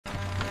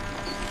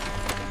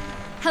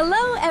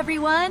Hello,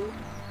 everyone!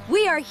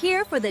 We are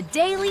here for the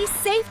daily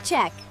safe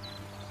check.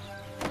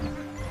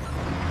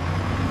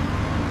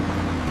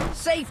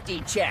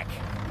 Safety check.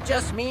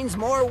 Just means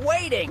more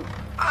waiting.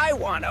 I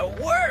want to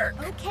work.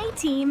 Okay,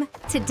 team.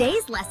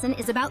 Today's lesson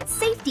is about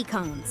safety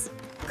cones.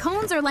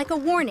 Cones are like a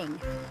warning.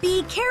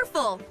 Be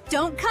careful!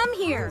 Don't come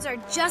here! Cones are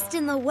just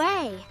in the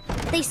way.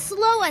 They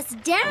slow us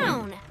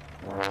down.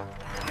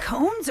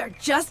 Cones are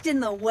just in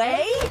the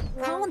way?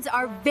 Cones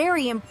are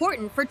very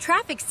important for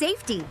traffic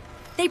safety.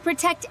 They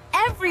protect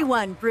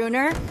everyone,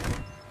 Bruner.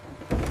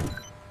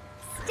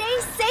 Stay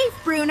safe,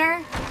 Bruner.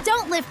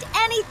 Don't lift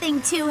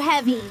anything too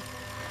heavy.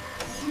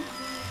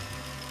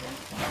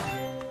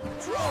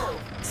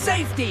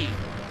 Safety!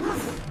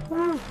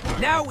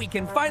 Now we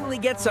can finally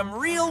get some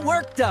real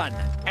work done.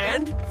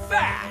 And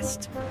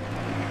fast!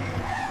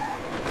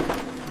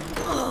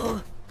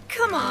 Oh,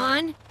 come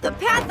on! The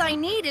path I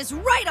need is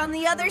right on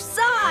the other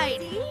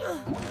side!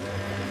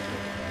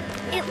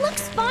 It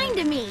looks fine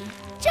to me.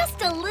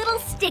 Just a little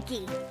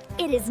sticky.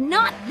 It is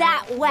not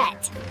that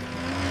wet.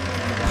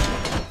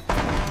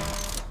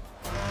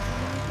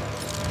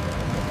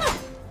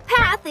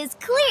 Path is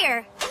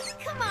clear.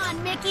 Come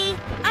on, Micky.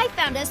 I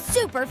found a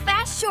super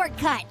fast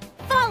shortcut.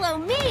 Follow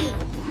me.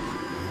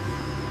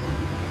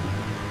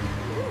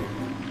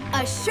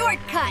 A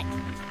shortcut!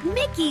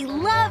 Micky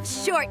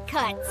loves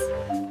shortcuts!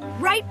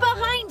 Right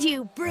behind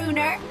you,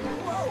 Bruner!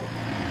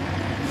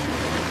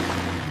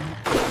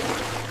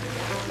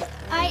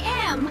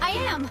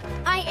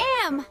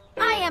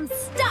 I am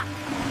stuck.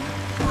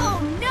 Oh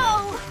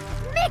no!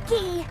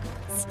 Micky!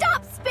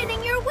 Stop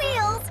spinning your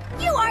wheels!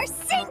 You are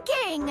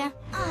sinking!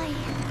 I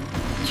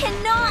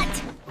cannot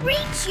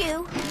reach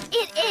you.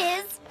 It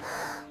is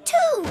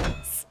too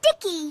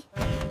sticky.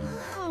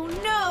 Oh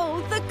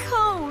no, the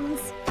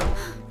cones!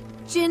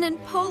 Jin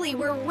and Poli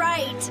were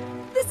right.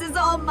 This is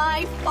all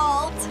my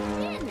fault.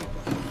 Jin!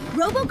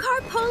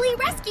 Robocar Poli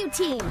rescue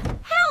team!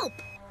 Help!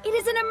 It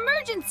is an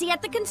emergency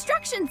at the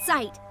construction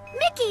site.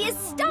 Micky is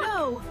stuck.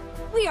 No,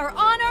 we are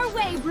on our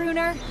way,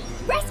 Bruner.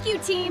 Rescue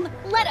team,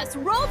 let us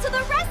roll to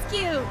the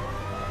rescue.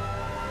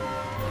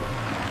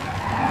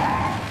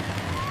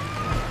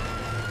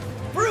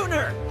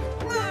 Bruner!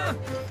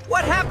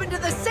 What happened to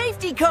the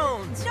safety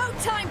cones? No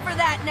time for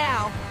that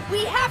now.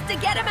 We have to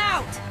get him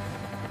out.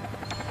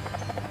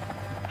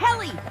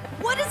 Helly,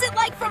 what is it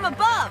like from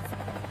above?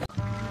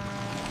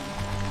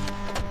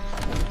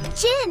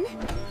 Jin,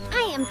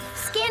 I am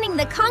scanning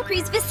the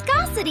concrete's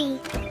viscosity.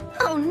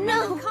 Oh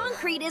no! The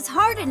concrete is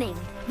hardening.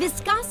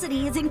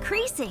 Viscosity is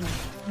increasing.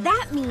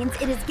 That means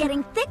it is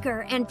getting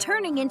thicker and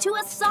turning into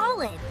a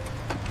solid.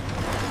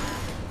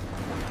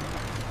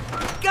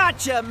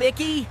 Gotcha,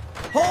 Micky!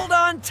 Hold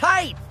on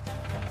tight!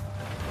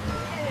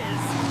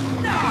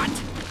 Is not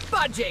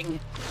budging!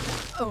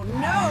 Oh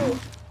no!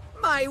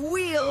 My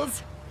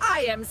wheels!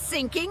 I am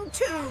sinking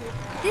too!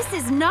 This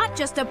is not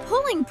just a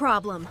pulling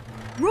problem.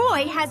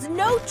 Roy has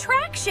no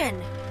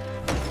traction.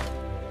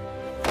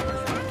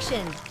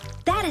 Traction.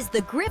 That is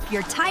the grip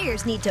your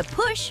tires need to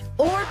push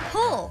or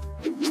pull.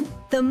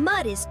 The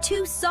mud is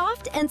too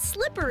soft and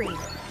slippery.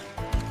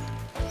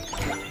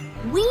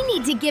 We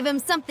need to give him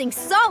something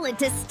solid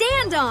to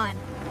stand on.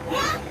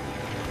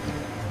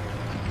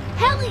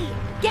 Helly,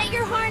 get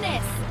your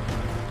harness.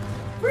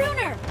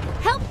 Bruner,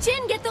 help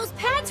Jin get those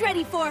pads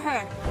ready for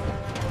her.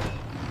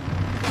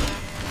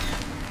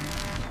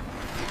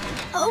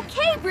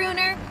 Okay,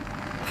 Bruner.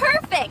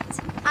 Perfect.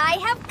 I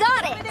have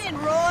got it. Get in,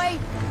 Roy!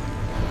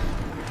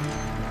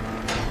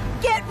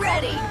 Get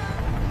ready!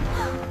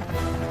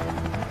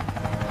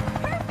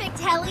 Perfect,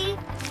 Helly.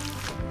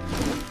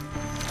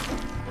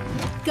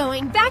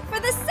 Going back for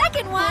the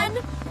second one.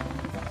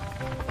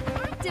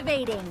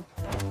 Activating.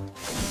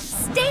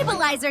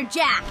 Stabilizer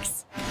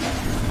jacks.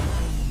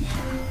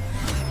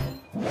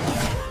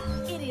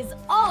 It is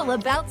all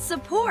about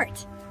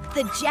support.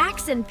 The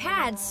jacks and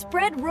pads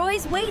spread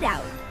Roy's weight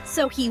out,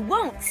 so he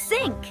won't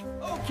sink.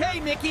 Okay,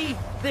 Micky,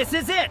 this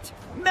is it!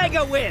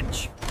 Mega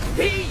winch!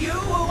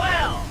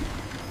 P-U-O-L!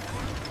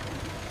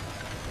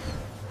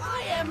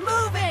 I am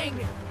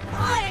moving!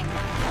 I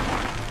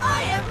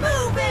am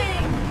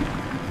moving!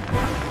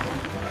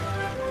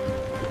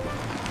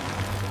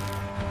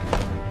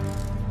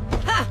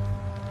 Ha!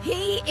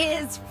 He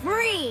is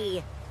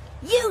free!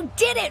 You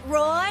did it,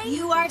 Roy!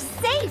 You are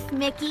safe,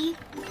 Micky.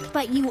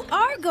 But you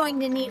are going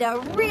to need a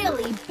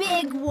really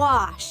big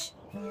wash.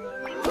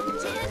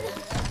 Jin,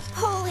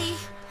 Poli,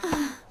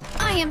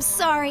 I am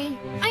sorry.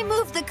 I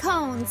moved the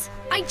cones.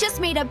 I just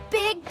made a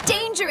big,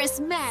 dangerous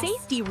mess.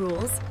 Safety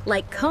rules,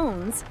 like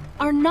cones,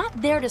 are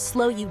not there to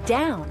slow you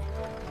down.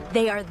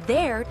 They are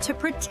there to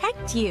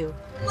protect you.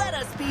 Let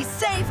us be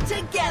safe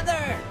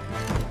together!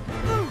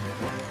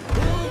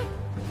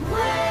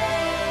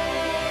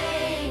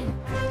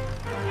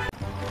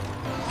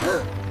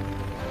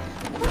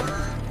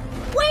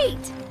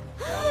 Wait!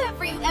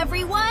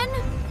 Everyone?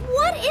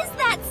 What is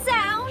that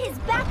sound? His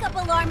backup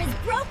alarm is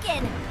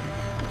broken.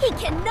 He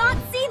cannot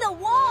see the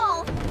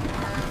wall.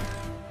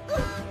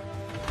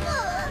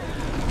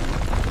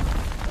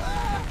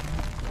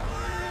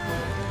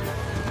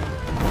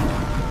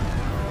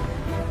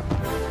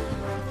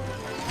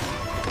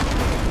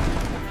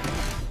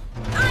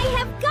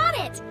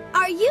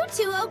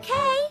 two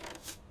okay?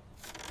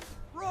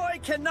 Roy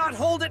cannot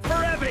hold it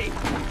forever!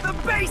 The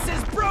base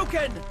is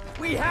broken!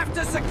 We have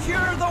to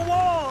secure the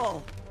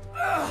wall!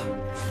 Ugh.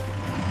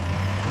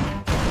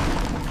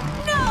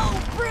 No,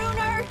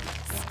 Bruner!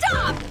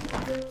 Stop!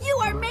 You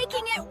are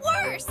making it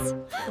worse!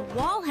 The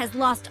wall has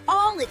lost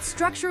all its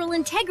structural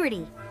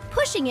integrity.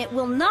 Pushing it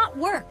will not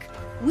work.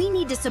 We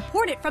need to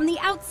support it from the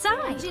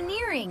outside.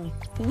 Engineering.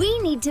 We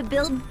need to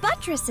build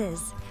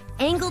buttresses.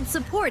 Angled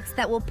supports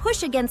that will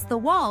push against the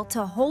wall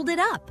to hold it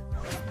up.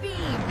 Beams!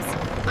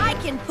 I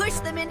can push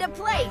them into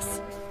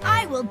place!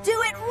 I will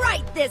do it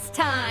right this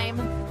time!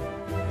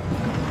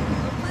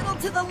 A little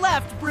to the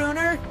left,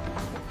 Bruner.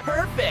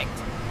 Perfect.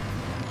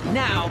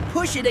 Now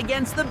push it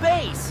against the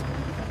base.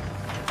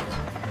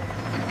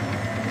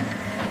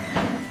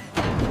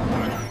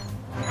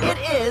 It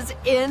is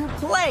in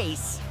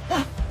place.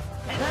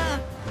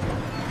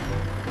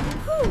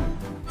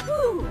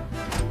 Whew.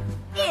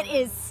 It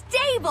is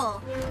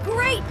stable!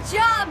 Great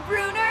job,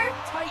 Bruner!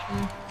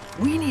 Titan,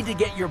 we need to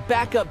get your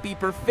backup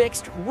beeper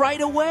fixed right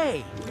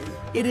away.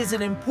 It is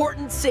an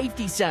important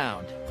safety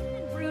sound.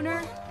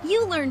 Bruner,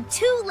 you learned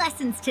 2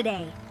 lessons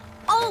today.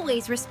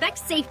 Always respect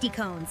safety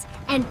cones,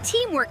 and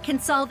teamwork can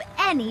solve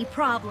any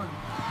problem.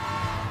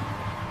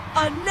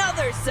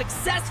 Another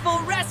successful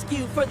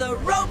rescue for the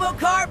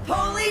Robocar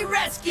Poli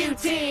rescue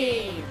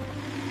team!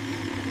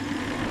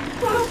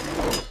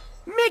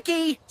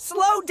 Micky,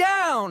 slow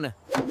down!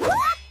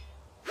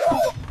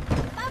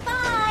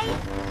 Bye-bye!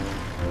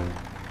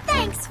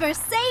 Thanks for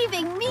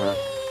saving me!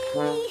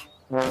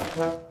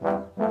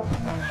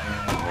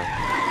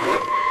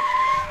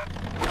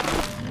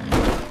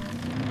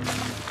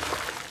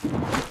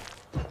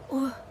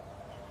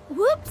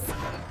 Whoops!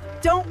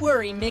 Don't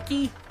worry,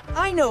 Micky.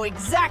 I know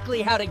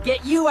exactly how to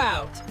get you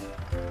out.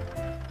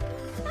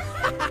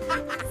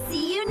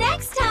 See you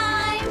next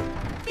time!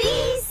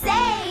 Be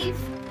safe!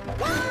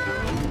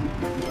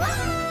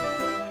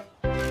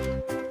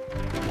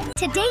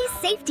 Today's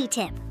safety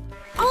tip.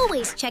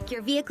 Always check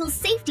your vehicle's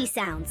safety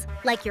sounds,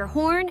 like your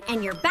horn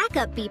and your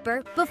backup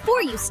beeper,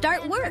 before you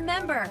start work.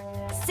 Remember,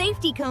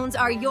 safety cones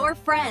are your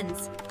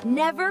friends.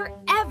 Never,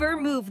 ever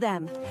move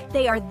them.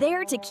 They are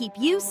there to keep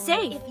you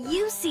safe. If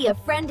you see a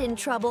friend in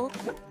trouble,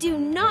 do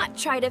not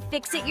try to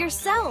fix it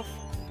yourself.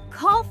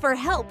 Call for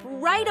help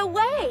right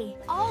away.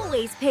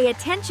 Always pay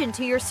attention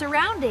to your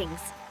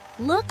surroundings.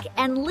 Look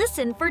and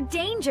listen for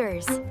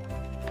dangers.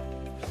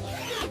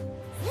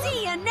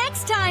 See you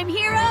next time,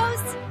 heroes!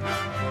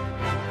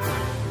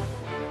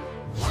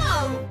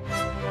 Whoa!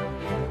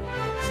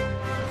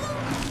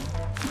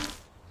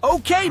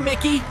 Okay,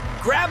 Micky,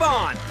 grab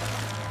on.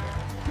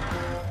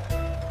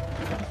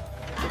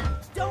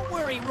 Don't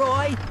worry,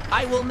 Roy.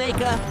 I will make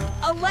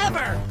a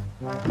lever.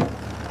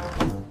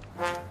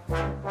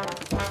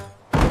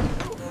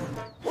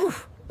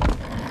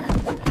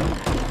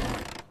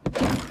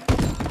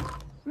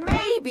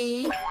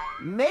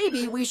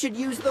 Maybe we should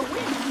use the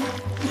wind.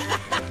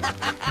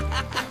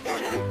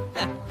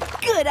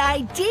 Good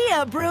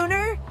idea,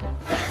 Bruner.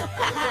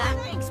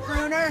 Thanks,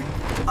 Bruner.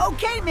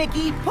 Okay,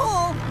 Micky,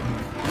 pull.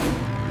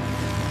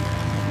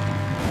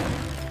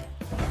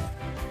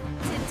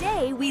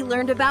 Today we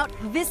learned about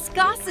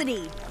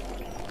viscosity.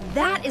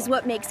 That is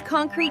what makes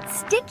concrete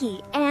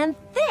sticky and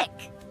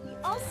thick. We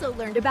also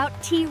learned about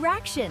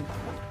T-raction.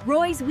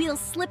 Roy's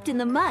wheels slipped in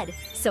the mud,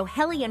 so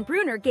Helly and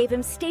Bruner gave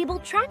him stable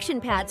traction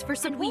pads for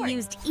support. And we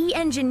used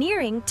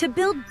E-engineering to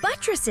build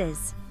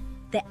buttresses.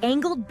 The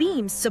angled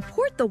beams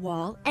support the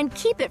wall and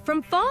keep it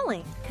from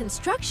falling.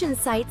 Construction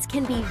sites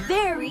can be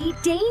very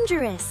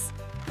dangerous.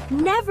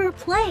 Never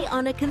play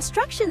on a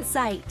construction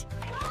site.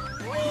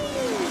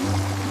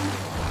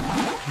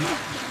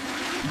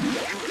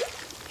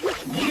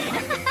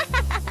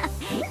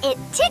 It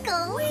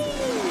tickles!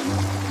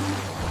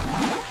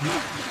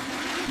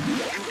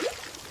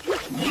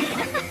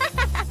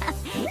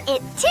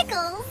 It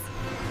tickles!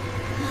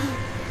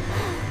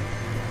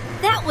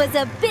 That was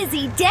a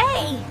busy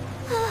day!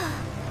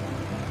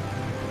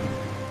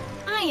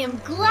 I am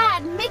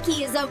glad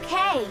Micky is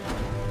okay.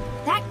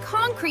 That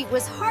concrete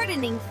was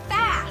hardening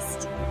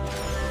fast.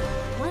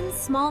 One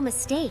small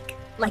mistake,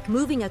 like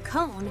moving a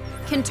cone,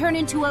 can turn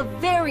into a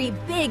very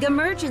big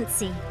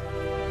emergency.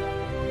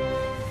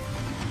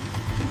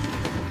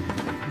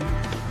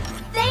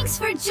 Thanks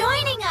for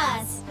joining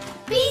us!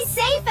 Be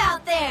safe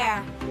out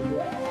there!